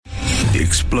The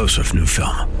explosive new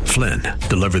film, Flynn,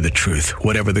 deliver the truth,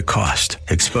 whatever the cost,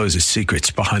 exposes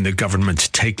secrets behind the government's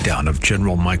takedown of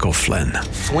General Michael Flynn.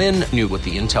 Flynn knew what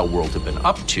the intel world had been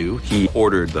up to. He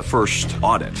ordered the first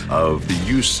audit of the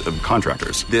use of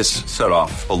contractors. This set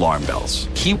off alarm bells.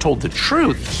 He told the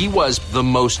truth. He was the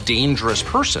most dangerous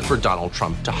person for Donald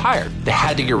Trump to hire. They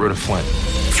had to get rid of Flynn.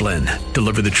 Flynn,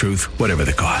 deliver the truth, whatever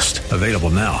the cost. Available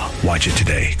now. Watch it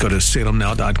today. Go to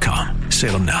salemnow.com.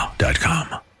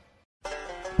 salemnow.com.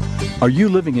 Are you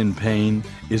living in pain?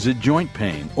 Is it joint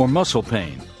pain or muscle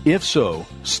pain? If so,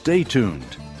 stay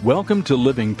tuned. Welcome to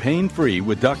Living Pain-Free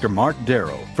with Dr. Mark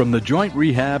Darrow from the Joint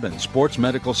Rehab and Sports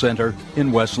Medical Center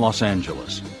in West Los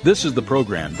Angeles. This is the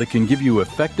program that can give you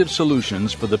effective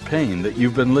solutions for the pain that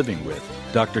you've been living with.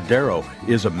 Dr. Darrow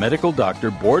is a medical doctor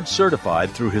board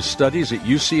certified through his studies at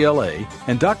UCLA,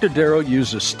 and Dr. Darrow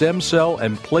uses stem cell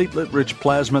and platelet-rich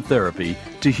plasma therapy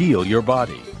to heal your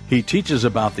body. He teaches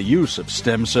about the use of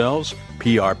stem cells,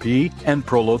 PRP, and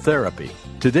prolotherapy.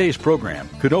 Today's program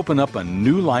could open up a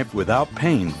new life without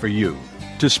pain for you.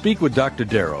 To speak with Dr.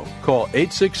 Darrow, call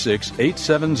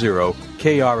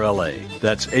 866-870-KRLA.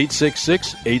 That's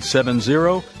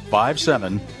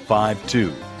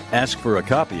 866-870-5752. Ask for a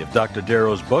copy of Dr.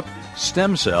 Darrow's book,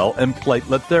 Stem Cell and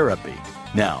Platelet Therapy.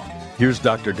 Now, here's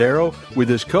Dr. Darrow with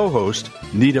his co-host,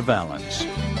 Nita Valens.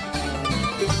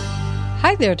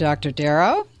 Hi there, Dr.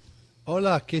 Darrow.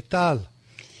 Hola, ¿qué tal?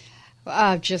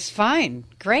 Just fine.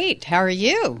 Great. How are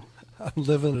you? I'm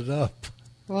living it up.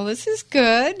 Well, this is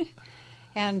good.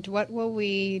 And what will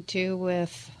we do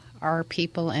with our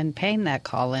people in pain that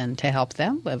call in to help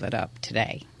them live it up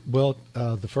today? Well,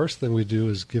 the first thing we do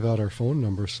is give out our phone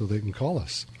number so they can call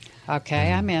us.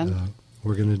 Okay, I'm in.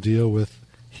 We're going to deal with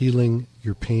healing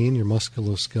your pain, your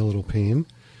musculoskeletal pain.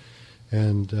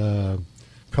 And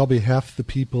probably half the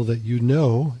people that you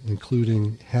know,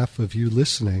 including half of you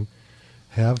listening,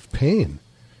 have pain.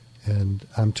 And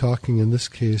I'm talking in this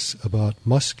case about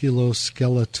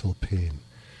musculoskeletal pain.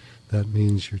 That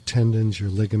means your tendons, your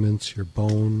ligaments, your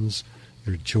bones,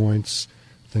 your joints,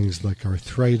 things like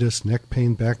arthritis, neck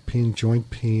pain, back pain, joint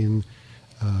pain,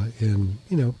 in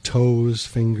toes,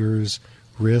 fingers,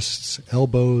 wrists,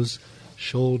 elbows,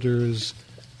 shoulders,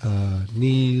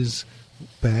 knees,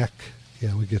 back.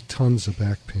 Yeah, we get tons of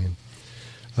back pain.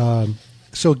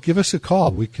 So give us a call.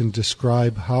 We can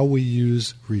describe how we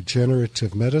use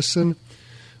regenerative medicine,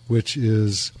 which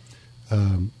is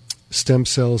stem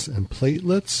cells and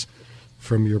platelets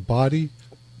from your body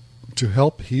to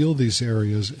help heal these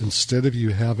areas instead of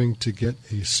you having to get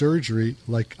a surgery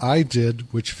like I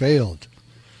did, which failed.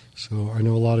 So I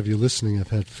know a lot of you listening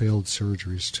have had failed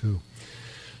surgeries too.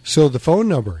 So the phone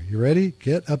number, you ready?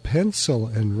 Get a pencil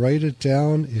and write it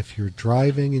down. If you're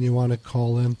driving and you want to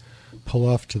call in, pull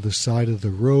off to the side of the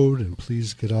road and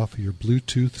please get off of your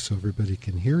Bluetooth so everybody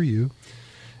can hear you.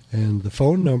 And the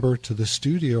phone number to the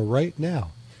studio right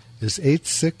now is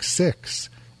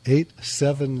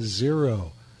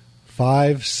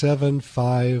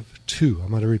 866-870-5752. I'm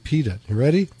going to repeat it. You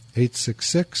ready?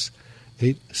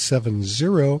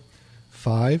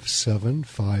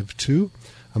 866-870-5752.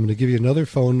 I'm going to give you another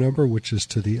phone number, which is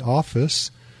to the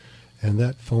office, and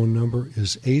that phone number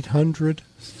is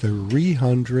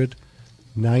 800-300-9300,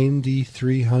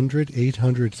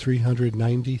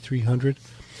 800-300-9300.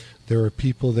 There are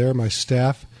people there. My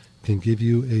staff can give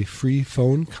you a free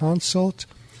phone consult,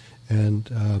 and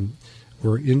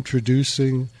we're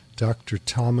introducing Dr.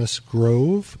 Thomas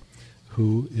Grove,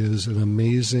 who is an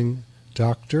amazing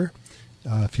doctor.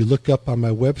 If you look up on my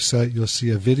website, you'll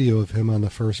see a video of him on the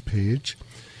first page,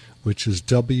 which is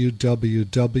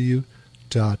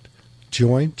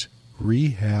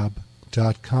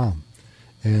www.jointrehab.com.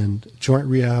 And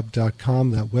jointrehab.com,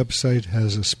 that website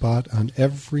has a spot on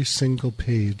every single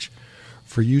page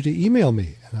for you to email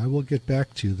me, and I will get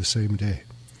back to you the same day.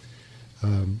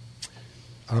 I'm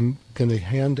going to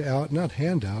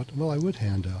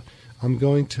I'm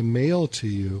going to mail to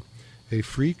you a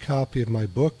free copy of my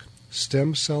book,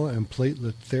 Stem Cell and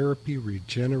Platelet Therapy,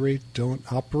 Regenerate,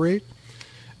 Don't Operate.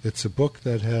 It's a book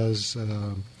that has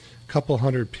a couple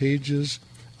hundred pages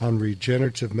on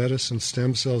regenerative medicine,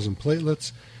 stem cells, and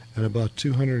platelets, and about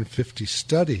 250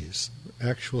 studies,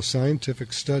 actual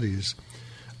scientific studies,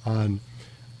 on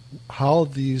how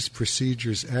these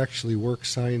procedures actually work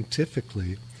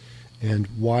scientifically and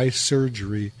why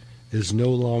surgery is no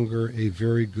longer a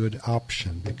very good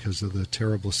option because of the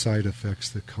terrible side effects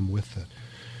that come with it.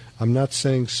 I'm not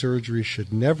saying surgery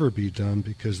should never be done,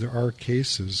 because there are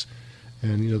cases,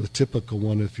 and the typical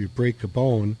one, if you break a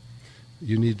bone,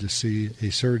 you need to see a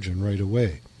surgeon right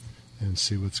away and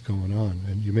see what's going on.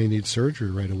 And you may need surgery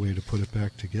right away to put it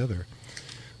back together.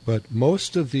 But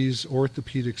most of these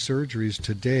orthopedic surgeries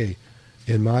today,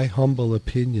 in my humble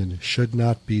opinion, should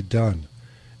not be done.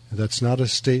 That's not a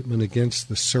statement against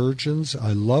the surgeons.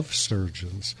 I love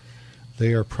surgeons.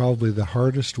 They are probably the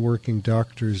hardest working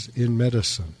doctors in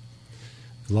medicine.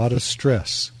 A lot of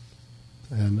stress.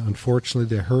 And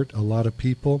unfortunately, they hurt a lot of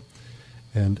people.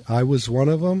 And I was one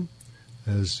of them.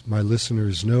 As my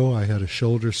listeners know, I had a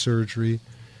shoulder surgery.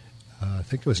 I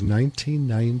think it was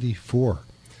 1994.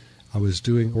 I was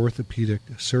doing orthopedic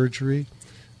surgery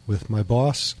with my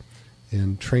boss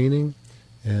in training,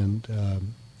 and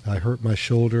I hurt my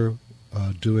shoulder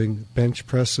doing bench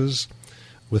presses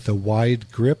with a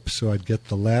wide grip, so I'd get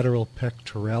the lateral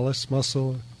pectoralis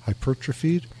muscle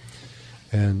hypertrophied,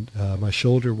 and my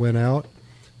shoulder went out.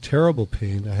 Terrible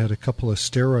pain. I had a couple of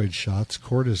steroid shots,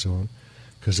 cortisone,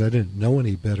 because I didn't know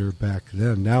any better back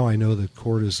then. Now I know that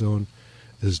cortisone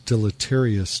is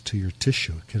deleterious to your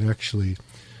tissue. It can actually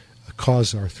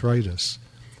cause arthritis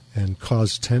and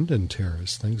cause tendon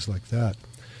tears, things like that.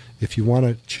 If you want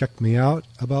to check me out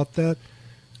about that,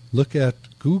 look at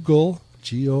Google,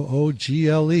 Google.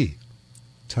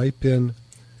 Type in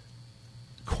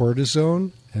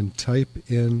cortisone and type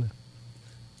in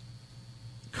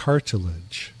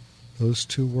cartilage, those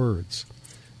two words.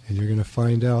 And you're going to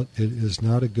find out it is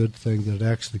not a good thing, that it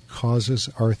actually causes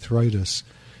arthritis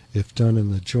if done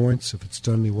in the joints. If it's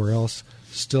done anywhere else,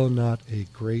 still not a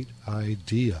great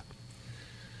idea.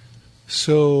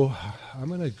 So I'm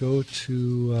going to go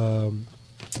to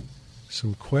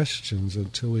some questions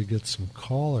until we get some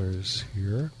callers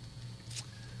here.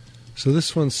 So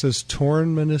this one says,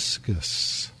 torn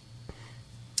meniscus.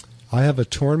 I have a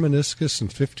torn meniscus and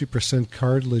 50%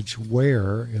 cartilage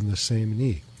wear in the same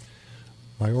knee.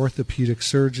 My orthopedic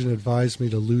surgeon advised me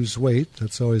to lose weight.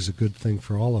 That's always a good thing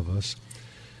for all of us.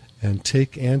 And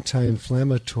take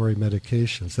anti-inflammatory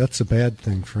medications. That's a bad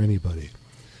thing for anybody.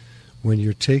 When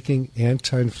you're taking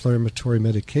anti-inflammatory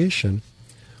medication,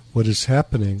 what is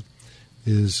happening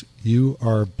is you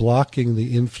are blocking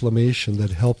the inflammation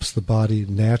that helps the body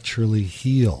naturally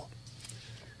heal.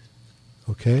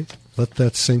 Okay? Let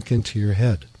that sink into your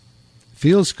head.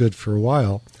 Feels good for a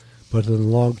while, but in the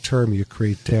long term you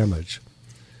create damage.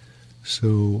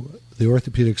 So the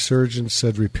orthopedic surgeon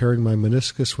said repairing my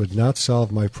meniscus would not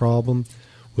solve my problem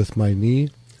with my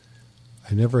knee.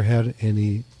 I never had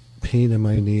any pain in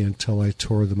my knee until I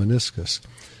tore the meniscus.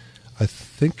 I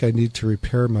think I need to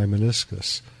repair my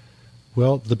meniscus.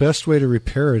 Well, the best way to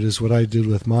repair it is what I did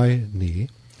with my knee,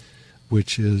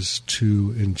 which is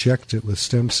to inject it with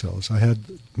stem cells. I had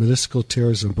meniscal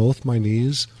tears in both my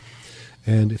knees,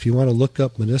 and if you want to look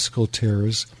up meniscal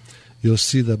tears, you'll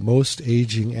see that most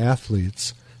aging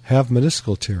athletes have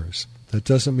meniscal tears. That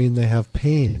doesn't mean they have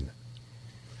pain.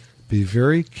 Be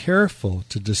very careful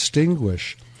to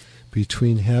distinguish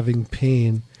between having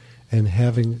pain and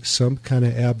having some kind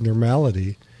of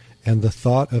abnormality and the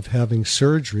thought of having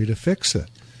surgery to fix it.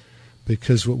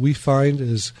 Because what we find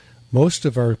is most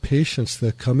of our patients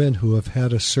that come in who have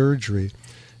had a surgery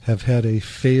have had a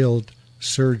failed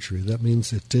surgery. That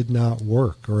means it did not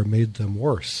work or it made them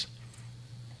worse.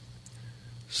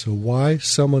 So why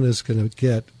someone is going to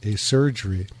get a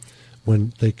surgery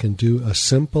when they can do a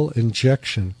simple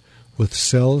injection with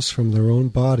cells from their own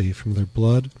body, from their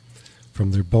blood,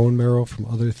 from their bone marrow, from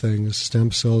other things,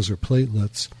 stem cells or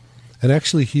platelets, and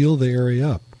actually heal the area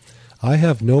up. I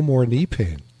have no more knee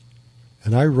pain,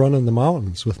 and I run in the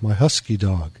mountains with my husky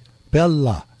dog,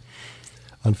 Bella.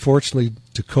 Unfortunately,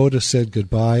 Dakota said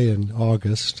goodbye in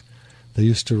August. I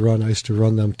used to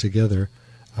run them together.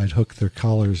 I'd hook their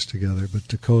collars together, but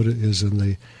Dakota is in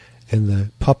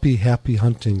the puppy happy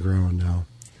hunting ground now.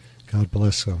 God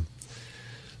bless them.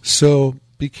 So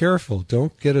be careful.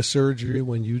 Don't get a surgery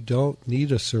when you don't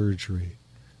need a surgery.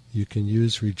 You can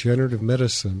use regenerative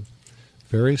medicine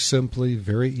very simply,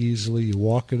 very easily. You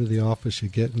walk into the office, you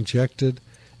get injected,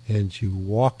 and you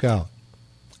walk out.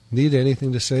 Need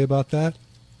anything to say about that?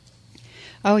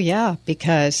 Oh, yeah,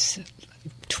 because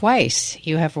twice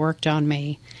you have worked on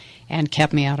me and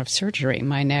kept me out of surgery,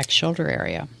 my neck, shoulder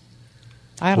area.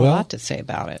 I had a lot to say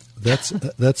about it.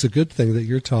 That's a good thing that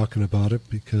you're talking about it,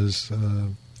 because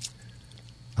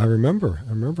I remember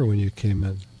when you came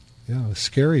in. Yeah, it was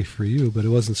scary for you, but it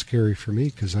wasn't scary for me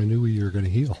because I knew you were going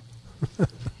to heal.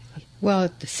 Well,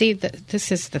 see,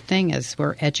 this is the thing, is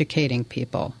we're educating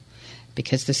people,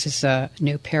 because this is a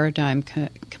new paradigm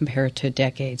compared to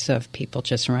decades of people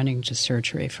just running to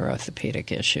surgery for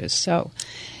orthopedic issues. So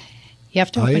you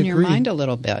have to open your mind a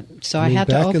little bit. So I had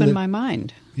to open my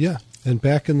mind. Yeah, and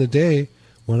back in the day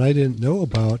when I didn't know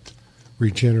about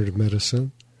regenerative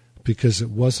medicine, because it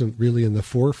wasn't really in the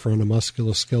forefront of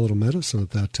musculoskeletal medicine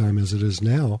at that time as it is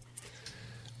now,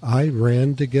 I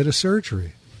ran to get a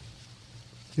surgery.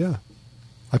 Yeah.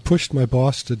 I pushed my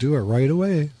boss to do it right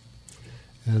away.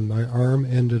 And my arm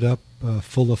ended up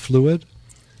full of fluid.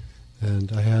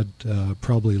 And I had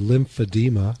probably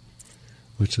lymphedema,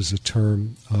 which is a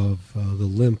term of the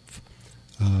lymph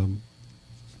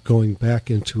going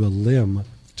back into a limb,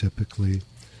 typically,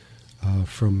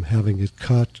 from having it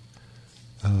cut.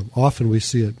 Often we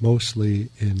see it mostly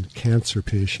in cancer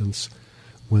patients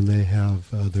when they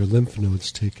have their lymph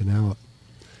nodes taken out.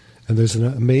 And there's an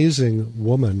amazing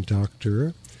woman,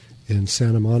 doctor, in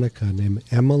Santa Monica named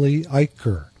Emily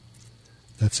Eicher.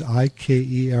 That's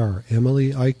I-K-E-R,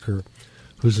 Emily Eicher,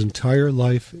 whose entire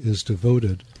life is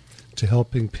devoted to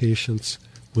helping patients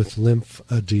with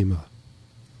lymphedema.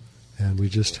 And we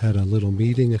just had a little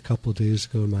meeting a couple of days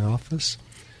ago in my office,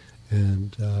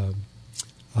 and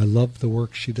I love the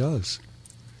work she does.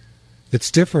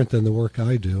 It's different than the work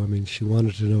I do. I mean, she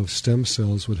wanted to know if stem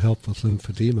cells would help with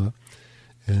lymphedema,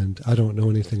 and I don't know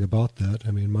anything about that.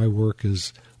 I mean, my work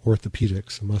is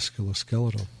orthopedics and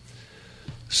musculoskeletal.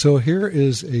 So here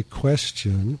is a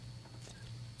question.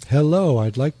 Hello,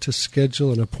 I'd like to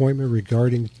schedule an appointment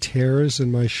regarding tears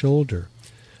in my shoulder.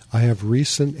 I have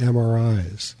recent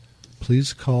MRIs.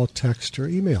 Please call, text, or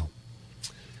email.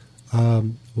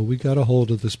 Well, we got a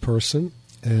hold of this person,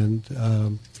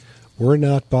 and we're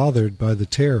not bothered by the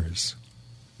tears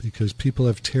because people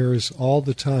have tears all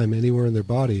the time anywhere in their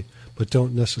body but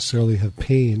don't necessarily have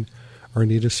pain or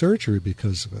need a surgery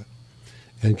because of it.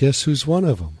 And guess who's one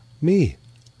of them? Me.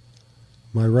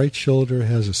 My right shoulder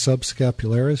has a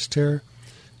subscapularis tear,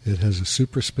 it has a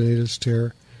supraspinatus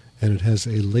tear, and it has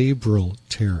a labral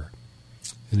tear.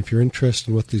 And if you're interested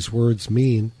in what these words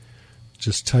mean,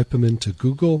 just type them into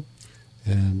Google,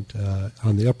 and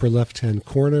on the upper left-hand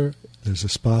corner, there's a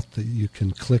spot that you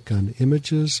can click on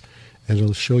images, and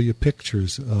it'll show you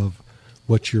pictures of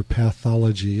what your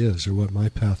pathology is, or what my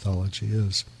pathology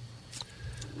is.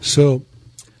 So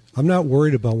I'm not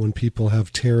worried about when people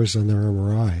have tears on their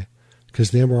MRI,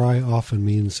 because the MRI often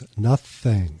means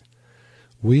nothing.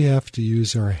 We have to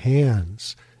use our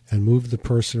hands and move the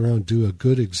person around, do a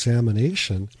good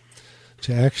examination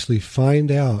to actually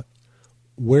find out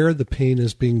where the pain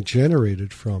is being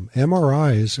generated from.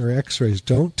 MRIs or X-rays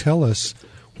don't tell us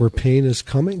where pain is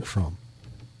coming from.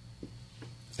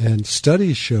 And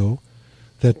studies show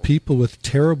that people with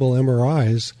terrible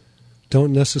MRIs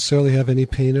don't necessarily have any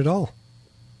pain at all.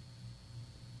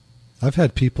 I've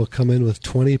had people come in with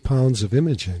 20 pounds of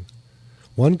imaging.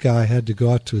 One guy had to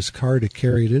go out to his car to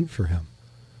carry it in for him.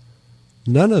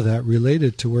 None of that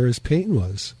related to where his pain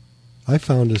was. I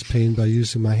found his pain by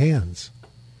using my hands.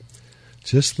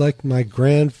 Just like my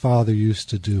grandfather used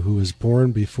to do, who was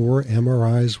born before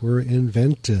MRIs were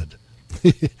invented.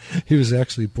 He was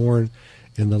actually born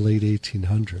in the late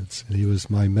 1800s, and he was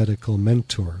my medical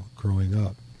mentor growing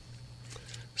up.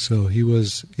 So he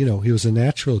was a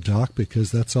natural doc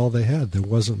because that's all they had. There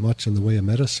wasn't much in the way of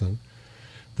medicine.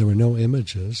 There were no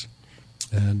images,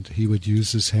 and he would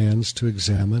use his hands to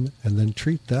examine and then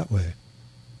treat that way.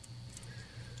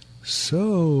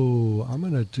 So I'm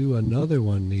going to do another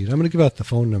one neat. I'm going to give out the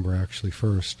phone number actually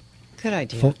first. Good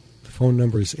idea. The phone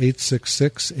number is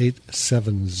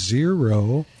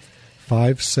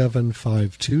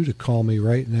 866-870-5752 to call me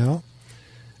right now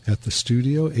at the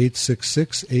studio,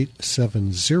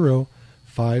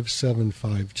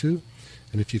 866-870-5752.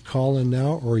 And if you call in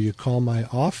now or you call my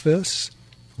office,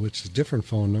 which is a different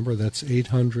phone number, that's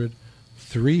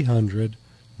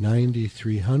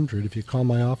 800-300-9300. If you call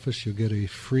my office, you'll get a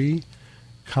free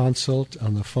consult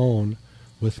on the phone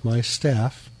with my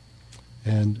staff,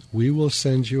 and we will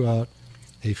send you out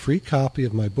a free copy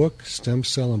of my book, Stem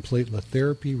Cell and Platelet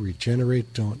Therapy,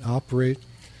 Regenerate, Don't Operate.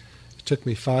 It took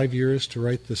me 5 years to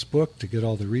write this book, to get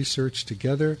all the research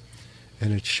together,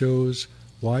 and it shows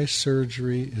why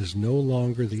surgery is no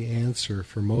longer the answer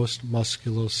for most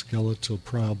musculoskeletal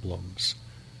problems.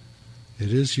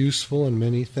 It is useful in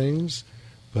many things,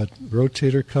 but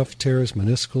rotator cuff tears,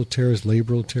 meniscal tears,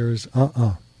 labral tears,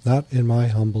 not in my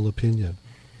humble opinion.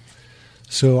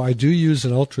 So I do use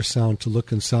an ultrasound to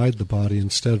look inside the body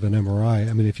instead of an MRI.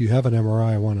 I mean, if you have an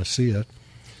MRI, I want to see it.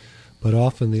 But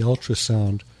often the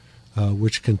ultrasound,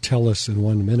 which can tell us in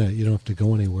 1 minute, you don't have to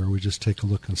go anywhere, we just take a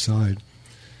look inside.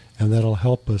 And that'll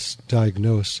help us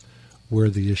diagnose where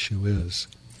the issue is.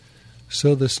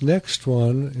 So this next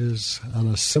one is on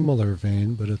a similar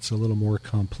vein, but it's a little more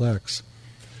complex.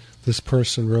 This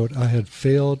person wrote, I had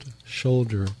failed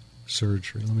shoulder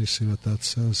surgery. Let me see what that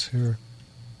says here.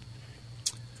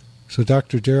 So,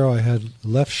 Dr. Darrow, I had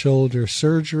left shoulder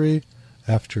surgery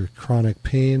after chronic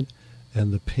pain,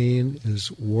 and the pain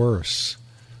is worse.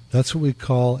 That's what we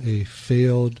call a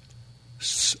failed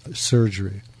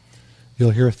surgery.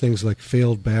 You'll hear things like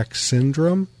failed back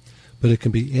syndrome, but it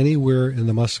can be anywhere in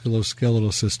the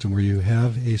musculoskeletal system where you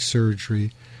have a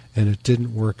surgery and it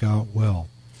didn't work out well.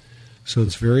 So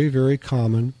it's very, very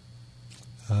common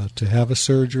to have a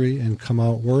surgery and come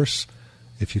out worse.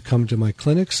 If you come to my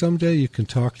clinic someday, you can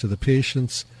talk to the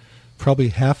patients. Probably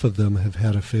half of them have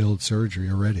had a failed surgery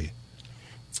already.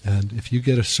 And if you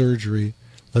get a surgery,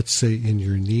 let's say in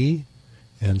your knee,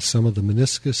 and some of the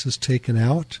meniscus is taken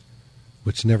out,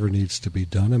 which never needs to be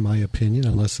done, in my opinion,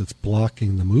 unless it's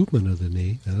blocking the movement of the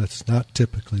knee, and that's not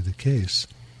typically the case,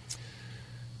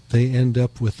 they end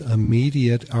up with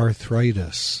immediate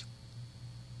arthritis.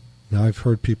 Now, I've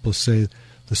heard people say,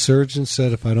 the surgeon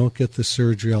said if I don't get the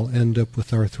surgery, I'll end up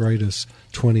with arthritis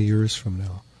 20 years from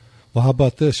now. Well, how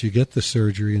about this? You get the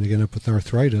surgery and you end up with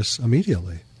arthritis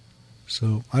immediately.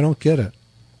 So I don't get it.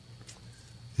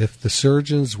 If the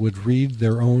surgeons would read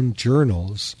their own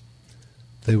journals,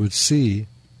 they would see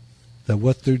that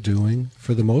what they're doing,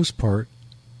 for the most part,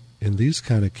 in these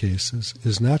kind of cases,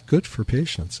 is not good for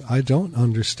patients. I don't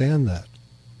understand that.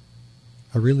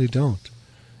 I really don't.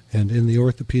 And in the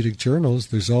orthopedic journals,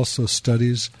 there's also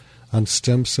studies on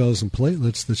stem cells and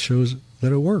platelets that shows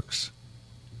that it works.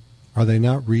 Are they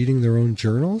not reading their own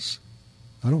journals?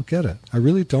 I don't get it. I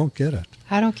really don't get it.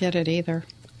 I don't get it either.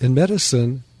 In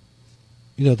medicine,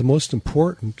 the most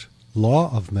important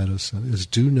law of medicine is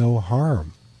do no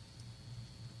harm.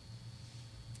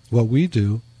 What we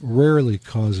do rarely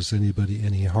causes anybody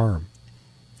any harm.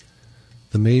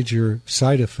 The major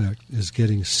side effect is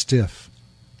getting stiff.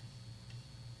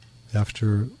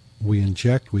 After we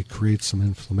inject, we create some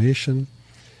inflammation,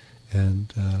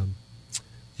 and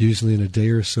usually in a day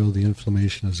or so the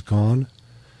inflammation is gone.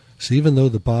 So even though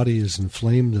the body is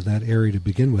inflamed in that area to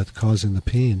begin with, causing the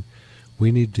pain,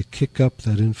 we need to kick up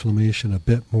that inflammation a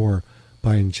bit more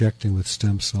by injecting with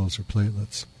stem cells or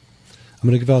platelets. I'm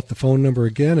going to give out the phone number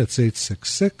again. It's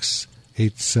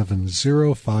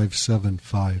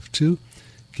 866-870-5752.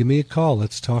 Give me a call.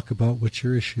 Let's talk about what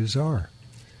your issues are.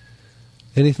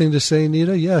 Anything to say,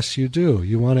 Nita? Yes, you do.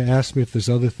 You want to ask me if there's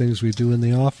other things we do in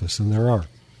the office, and there are.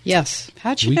 Yes.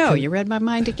 How'd you know? You read my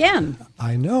mind again.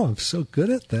 I know. I'm so good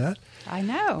at that. I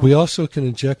know. We also can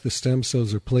inject the stem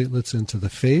cells or platelets into the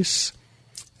face,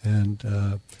 and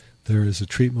there is a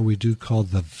treatment we do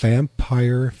called the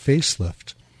vampire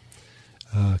facelift.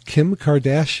 Kim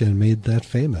Kardashian made that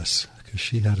famous because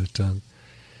she had it done.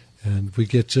 And we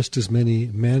get just as many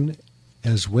men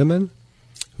as women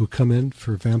who come in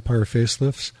for vampire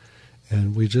facelifts,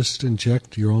 and we just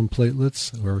inject your own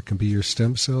platelets, or it can be your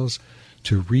stem cells,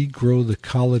 to regrow the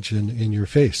collagen in your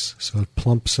face, so it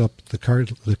plumps up the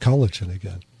collagen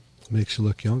again. It makes you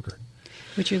look younger.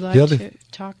 Would you like to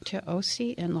talk to OC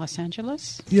in Los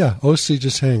Angeles? Yeah, OC,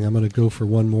 just hang. I'm going to go for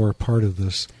one more part of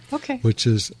this. Okay. Which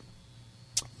is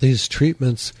these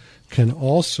treatments can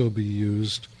also be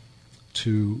used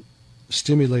to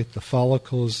stimulate the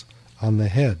follicles on the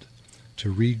head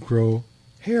to regrow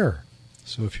hair.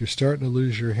 So if you're starting to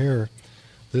lose your hair,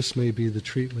 this may be the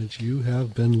treatment you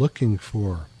have been looking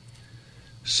for.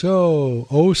 So,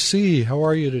 OC, how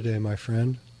are you today, my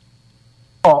friend?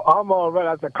 Oh, I'm all right.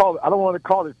 I don't want to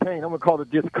call it pain. I'm going to call it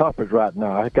discomfort right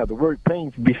now. I got the word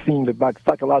pain to be seen about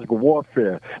psychological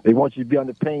warfare. They want you to be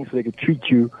under pain so they can treat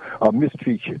you or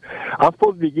mistreat you. I'm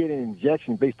supposed to be getting an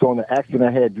injection based on the accident I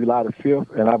had July the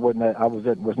 5th, and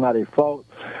was not a fault.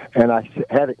 And I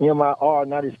had an MRI.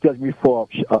 Now they scheduled me for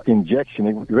injection.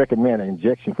 They recommend an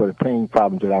injection for the pain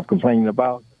problem that I'm complaining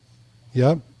about.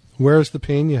 Yep. Where's the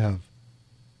pain you have?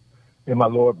 In my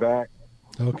lower back.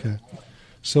 Okay.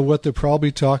 So what they're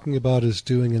probably talking about is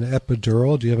doing an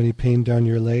epidural. Do you have any pain down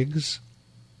your legs?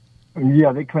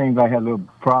 Yeah, they claimed I had a little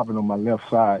problem on my left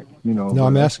side. No,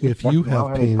 I'm asking if you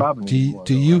have pain.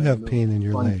 Do you have pain in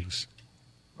your legs?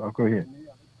 Oh, go ahead.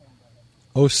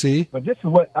 OC? But this is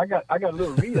what I got. I got a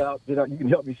little readout that you can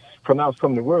help me pronounce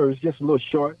some of the words. Just a little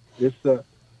short. It's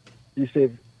you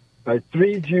said a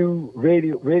 3-view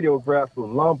radiograph of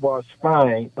lumbar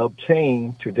spine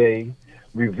obtained today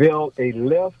revealed a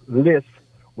left lisp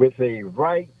with a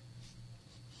right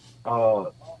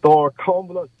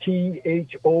thoracobular,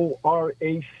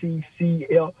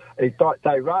 THORACCL, a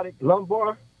thyroid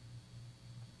lumbar.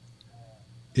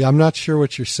 Yeah, I'm not sure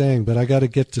what you're saying, but I got to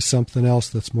get to something else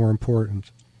that's more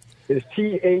important. It's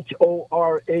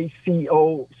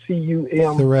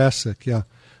THORACOCUM. Thoracic, yeah.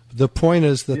 The point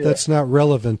is that that's not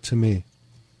relevant to me.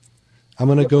 I'm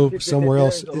going to go somewhere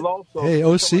else. Hey,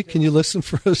 OC, can you listen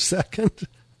for a second?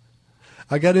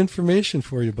 I got information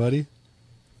for you, buddy.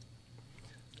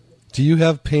 Do you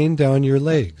have pain down your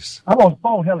legs? I'm on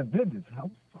phone handling business.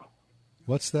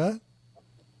 What's that?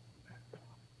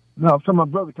 No, so my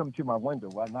brother coming to my window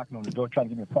while knocking on the door trying to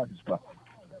give me a parking spot.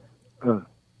 All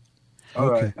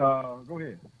right. Go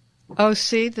ahead. Oh,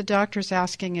 see, the doctor's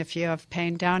asking if you have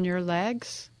pain down your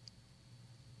legs.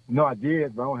 No, I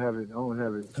did, but I don't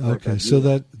have it. Okay, so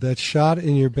that shot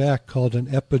in your back called an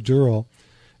epidural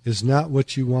is not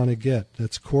what you want to get.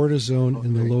 That's cortisone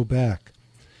in the low back.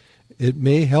 It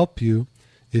may help you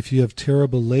if you have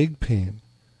terrible leg pain,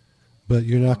 but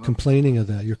you're not complaining of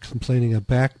that. You're complaining of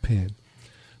back pain.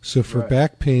 So for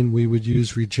back pain, we would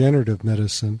use regenerative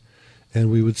medicine, and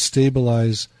we would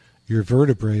stabilize your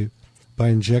vertebrae by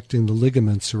injecting the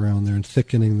ligaments around there and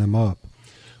thickening them up.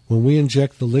 When we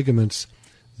inject the ligaments,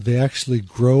 they actually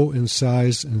grow in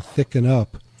size and thicken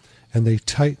up, and they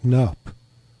tighten up.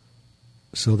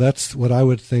 So that's what I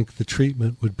would think the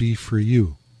treatment would be for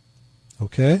you.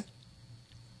 Okay?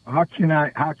 How can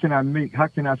I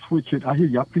switch it? I hear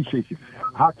you. I appreciate you.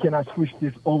 How can I switch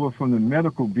this over from the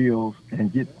medical bills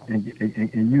and use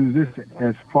this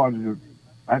as part of the?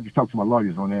 I have to talk to my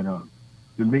lawyers on that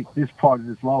to make this part of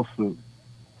this lawsuit.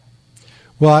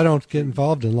 Well, I don't get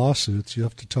involved in lawsuits. You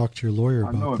have to talk to your lawyer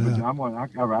about that. I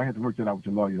have to work that out with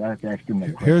the lawyers. I have to ask them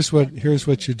that question. Here's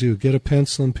what you do. Get a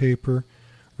pencil and paper.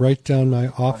 Write down my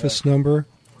office number.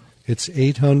 It's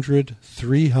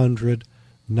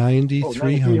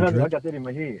 800-300-9300. I got that in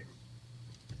my head.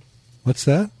 What's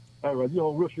that? All right,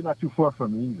 you're not too far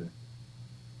from me either.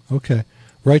 Okay.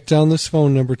 Write down this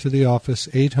phone number to the office,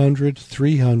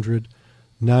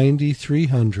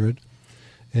 800-300-9300,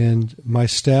 and my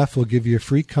staff will give you a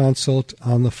free consult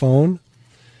on the phone,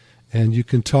 and you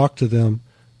can talk to them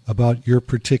about your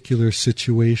particular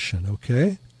situation,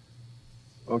 okay?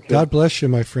 Okay. God bless you,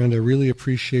 my friend. I really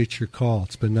appreciate your call.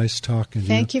 It's been nice talking to you.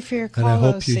 Thank you for your call, and I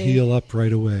hope you OC. heal up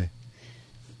right away.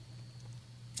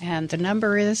 And the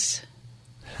number is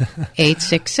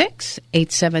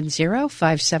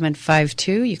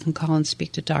 866-870-5752. You can call and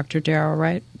speak to Dr.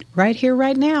 Darrell right here,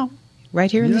 right now, right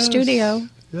here in the studio.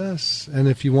 Yes, and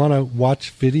if you want to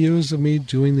watch videos of me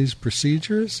doing these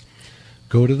procedures,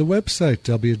 go to the website,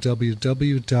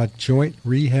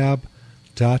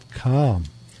 www.jointrehab.com.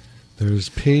 There's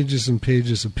pages and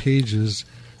pages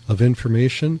of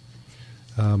information.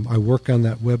 I work on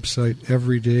that website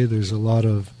every day. There's a lot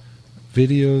of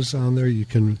videos on there. You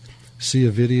can see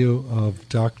a video of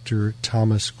Dr.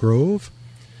 Thomas Grove,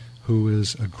 who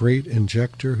is a great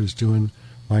injector who's doing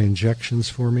my injections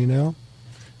for me now.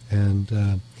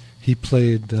 And he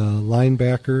played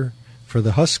linebacker for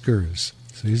the Huskers.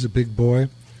 So he's a big boy,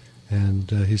 and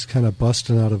he's kind of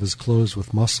busting out of his clothes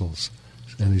with muscles.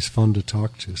 And he's fun to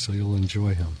talk to, so you'll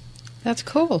enjoy him. That's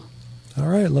cool. All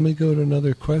right, let me go to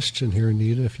another question here,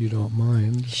 Anita, if you don't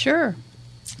mind. Sure.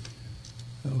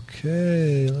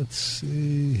 Okay, let's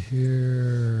see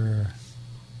here.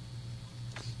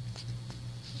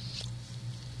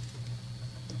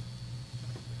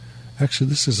 Actually,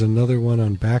 this is another one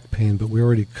on back pain, but we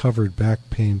already covered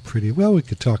back pain pretty well. We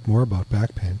could talk more about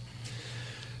back pain.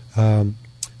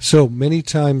 So many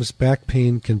times back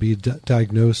pain can be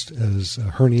diagnosed as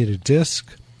a herniated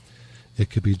disc. It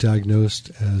could be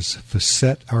diagnosed as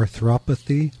facet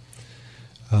arthropathy.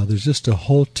 There's just a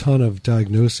whole ton of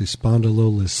diagnoses: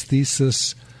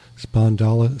 spondylolisthesis,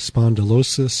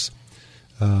 spondylosis.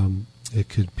 It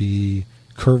could be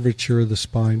curvature of the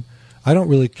spine. I don't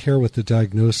really care what the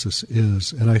diagnosis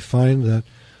is, and I find that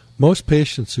most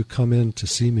patients who come in to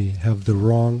see me have the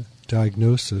wrong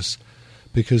diagnosis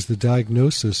because the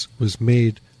diagnosis was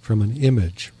made from an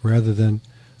image rather than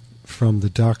from the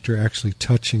doctor actually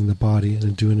touching the body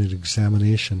and doing an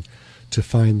examination to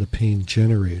find the pain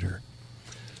generator.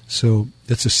 So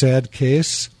it's a sad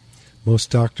case.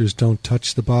 Most doctors don't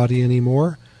touch the body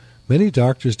anymore. Many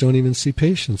doctors don't even see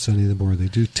patients anymore. They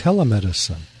do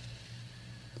telemedicine.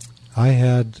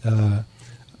 I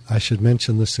should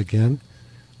mention this again,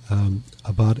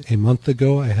 about a month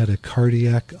ago I had a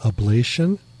cardiac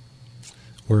ablation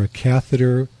where a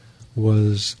catheter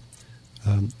was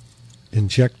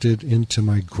injected into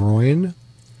my groin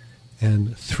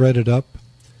and threaded up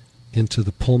into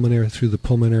the through the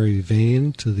pulmonary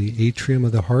vein to the atrium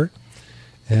of the heart,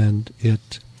 and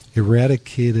it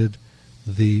eradicated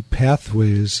the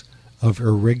pathways of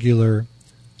irregular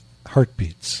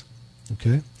heartbeats.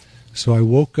 Okay? So I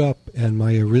woke up and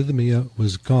my arrhythmia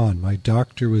was gone. My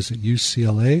doctor was at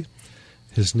UCLA.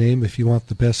 His name, if you want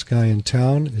the best guy in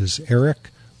town, is Eric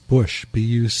Bush,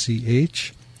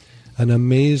 B-U-C-H. An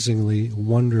amazingly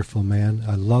wonderful man.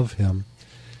 I love him.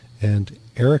 And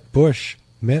Eric Bush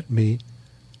met me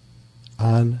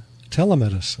on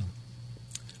telemedicine.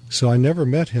 So I never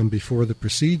met him before the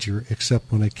procedure, except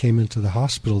when I came into the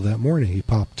hospital that morning. He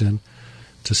popped in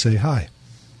to say hi.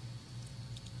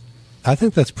 I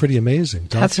think that's pretty amazing.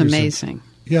 That's amazing.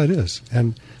 Yeah, it is.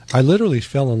 And I literally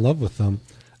fell in love with them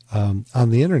on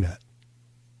the internet.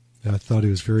 I thought he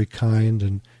was very kind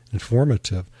and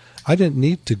informative. I didn't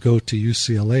need to go to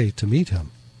UCLA to meet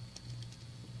him.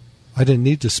 I didn't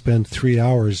need to spend 3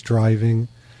 hours driving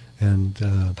and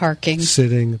parking,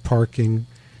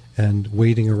 and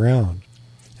waiting around.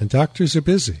 And doctors are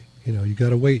busy. You got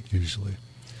to wait usually.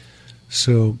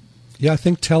 So, yeah, I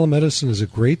think telemedicine is a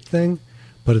great thing,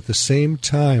 but at the same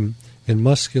time, in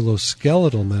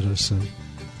musculoskeletal medicine,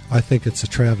 I think it's a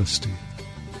travesty.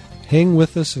 Hang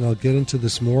with us, and I'll get into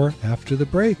this more after the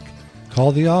break.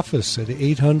 Call the office at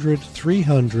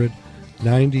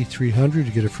 800-300-9300.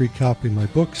 You get a free copy of my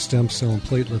book, Stem Cell and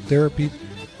Platelet Therapy,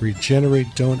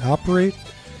 Regenerate, Don't Operate.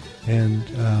 And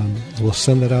we'll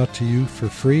send that out to you for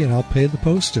free, and I'll pay the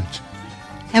postage.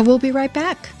 And we'll be right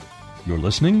back. You're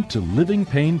listening to Living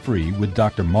Pain-Free with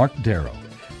Dr. Mark Darrow.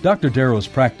 Dr. Darrow's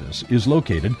practice is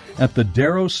located at the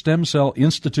Darrow Stem Cell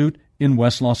Institute in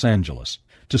West Los Angeles.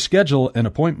 To schedule an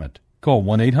appointment, call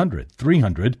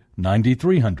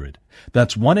 1-800-300-9300.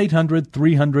 That's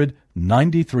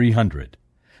 1-800-300-9300.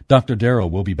 Dr. Darrow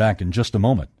will be back in just a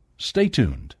moment. Stay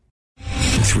tuned.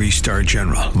 3-star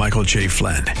General Michael J.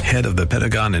 Flynn, head of the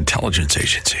Pentagon Intelligence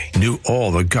Agency, knew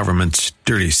all the government's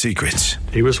dirty secrets.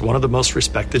 He was one of the most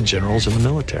respected generals in the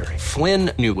military.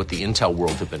 Flynn knew what the intel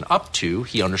world had been up to.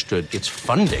 He understood its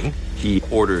funding. He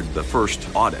ordered the first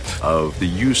audit of the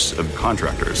use of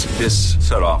contractors. This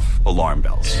set off alarm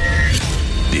bells.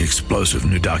 The explosive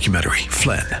new documentary,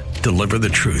 Flynn, Deliver the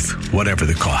Truth, Whatever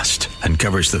the Cost,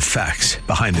 uncovers the facts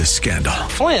behind this scandal.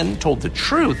 Flynn told the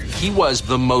truth. He was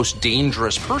the most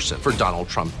dangerous person for Donald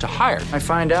Trump to hire. I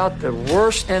find out the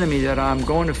worst enemy that I'm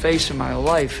going to face in my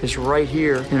life is right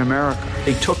here in America.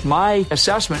 They took my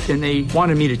assessment and they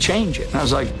wanted me to change it. And I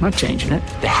was like, I'm not changing it.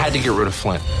 They had to get rid of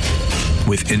Flynn.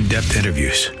 With in-depth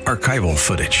interviews, archival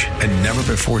footage, and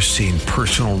never-before-seen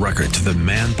personal records of the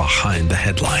man behind the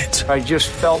headlines. I just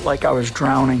felt like I was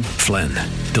drowning. Flynn,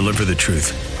 Deliver the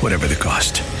Truth, Whatever the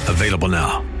Cost. Available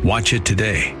now. Watch it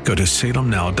today. Go to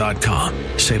salemnow.com.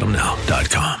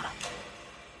 salemnow.com.